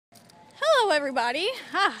Hello everybody.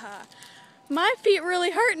 Haha. My feet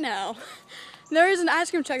really hurt now. There is an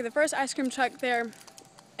ice cream truck, the first ice cream truck there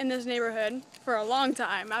in this neighborhood for a long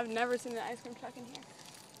time. I've never seen an ice cream truck in here.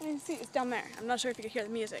 And you can see it's down there. I'm not sure if you can hear the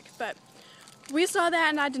music, but we saw that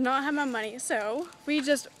and I did not have my money, so we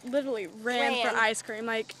just literally ran for ice cream,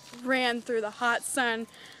 like ran through the hot sun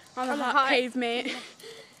on the hot pavement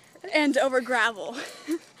and over gravel.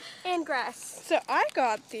 And grass. So I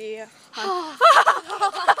got the...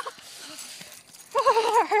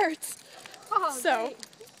 Oh, it hurts. Oh, so, great.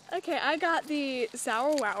 okay, I got the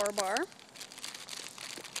Sour Wower bar.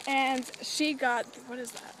 And she got, what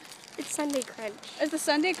is that? It's Sunday Crunch. It's the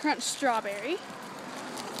Sunday Crunch strawberry.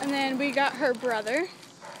 And then we got her brother,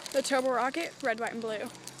 the Turbo Rocket, red, white, and blue.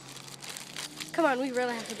 Come on, we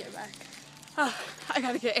really have to get back. Oh, I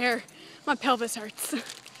gotta get air. My pelvis hurts.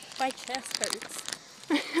 My chest hurts.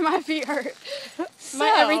 My feet hurt.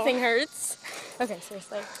 My everything hurts. Okay,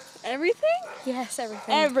 seriously. Everything? Yes,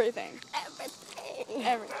 everything. Everything. Everything.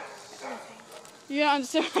 Everything. You don't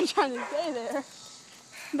understand what I'm trying to say there.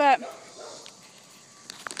 But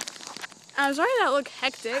I was starting to look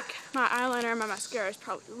hectic. My eyeliner and my mascara is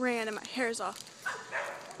probably ran and my hair is off.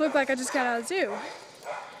 Looked like I just got out of the zoo.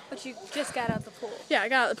 But you just got out of the pool. Yeah, I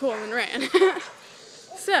got out of the pool and ran.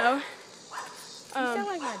 So, You sound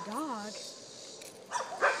like my dog.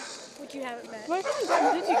 Which you haven't met. what kind of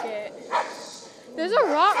dog did you get? There's a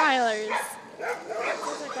Rottweilers.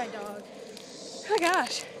 Sounds like my dog. Oh my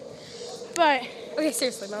gosh. But Okay,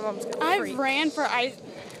 seriously, my mom's gonna I freak. ran for ice.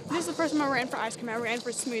 This is the first time I ran for ice cream. I ran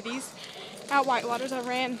for smoothies at Whitewaters. I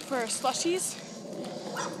ran for slushies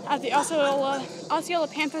at the Osceola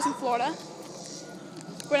Panthers in Florida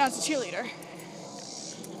when I was a cheerleader.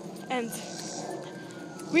 And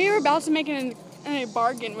we were about to make a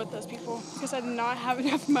bargain with those people because I did not have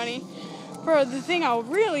enough money for the thing I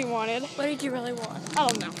really wanted. What did you really want? I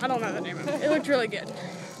don't know. I don't know the name of it. It looked really good.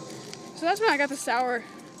 So that's when I got the sour.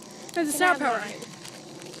 There's a sour power.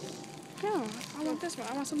 No, I want this one.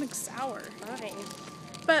 I want something sour. Fine.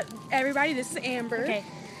 But everybody, this is Amber. Okay.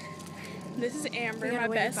 This is Amber, We my gotta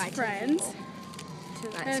wave best bye to the friend. To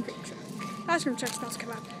the ice And- cream truck. Ice cream truck's about to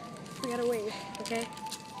come up. We gotta wave. Okay?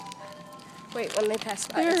 Wait, when they pass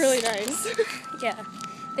by They were us. really nice. Yeah.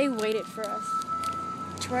 They waited for us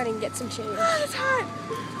to run and get some change. It's hot.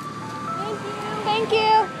 Thank you.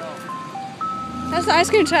 Thank you. That's the ice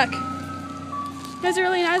cream truck. That's a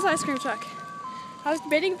really nice ice cream truck. I was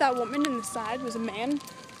debating if that woman in the side was a man.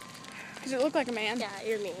 Because it looked like a man. Yeah,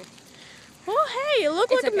 you're mean. Well, hey, it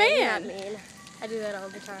looked It's like okay, a you're not man. mean. I do that all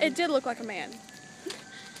the time. It did look like a man.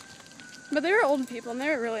 But they were old people and they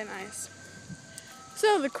were really nice.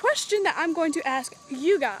 So the question that I'm going to ask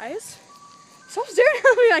you guys, stop staring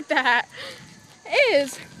at me like that,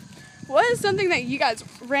 is what is something that you guys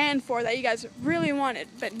ran for that you guys really wanted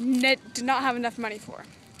but did not have enough money for?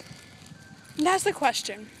 And that's the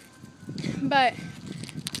question. But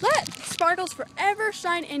let sparkles forever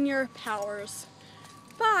shine in your powers.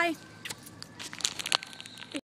 Bye.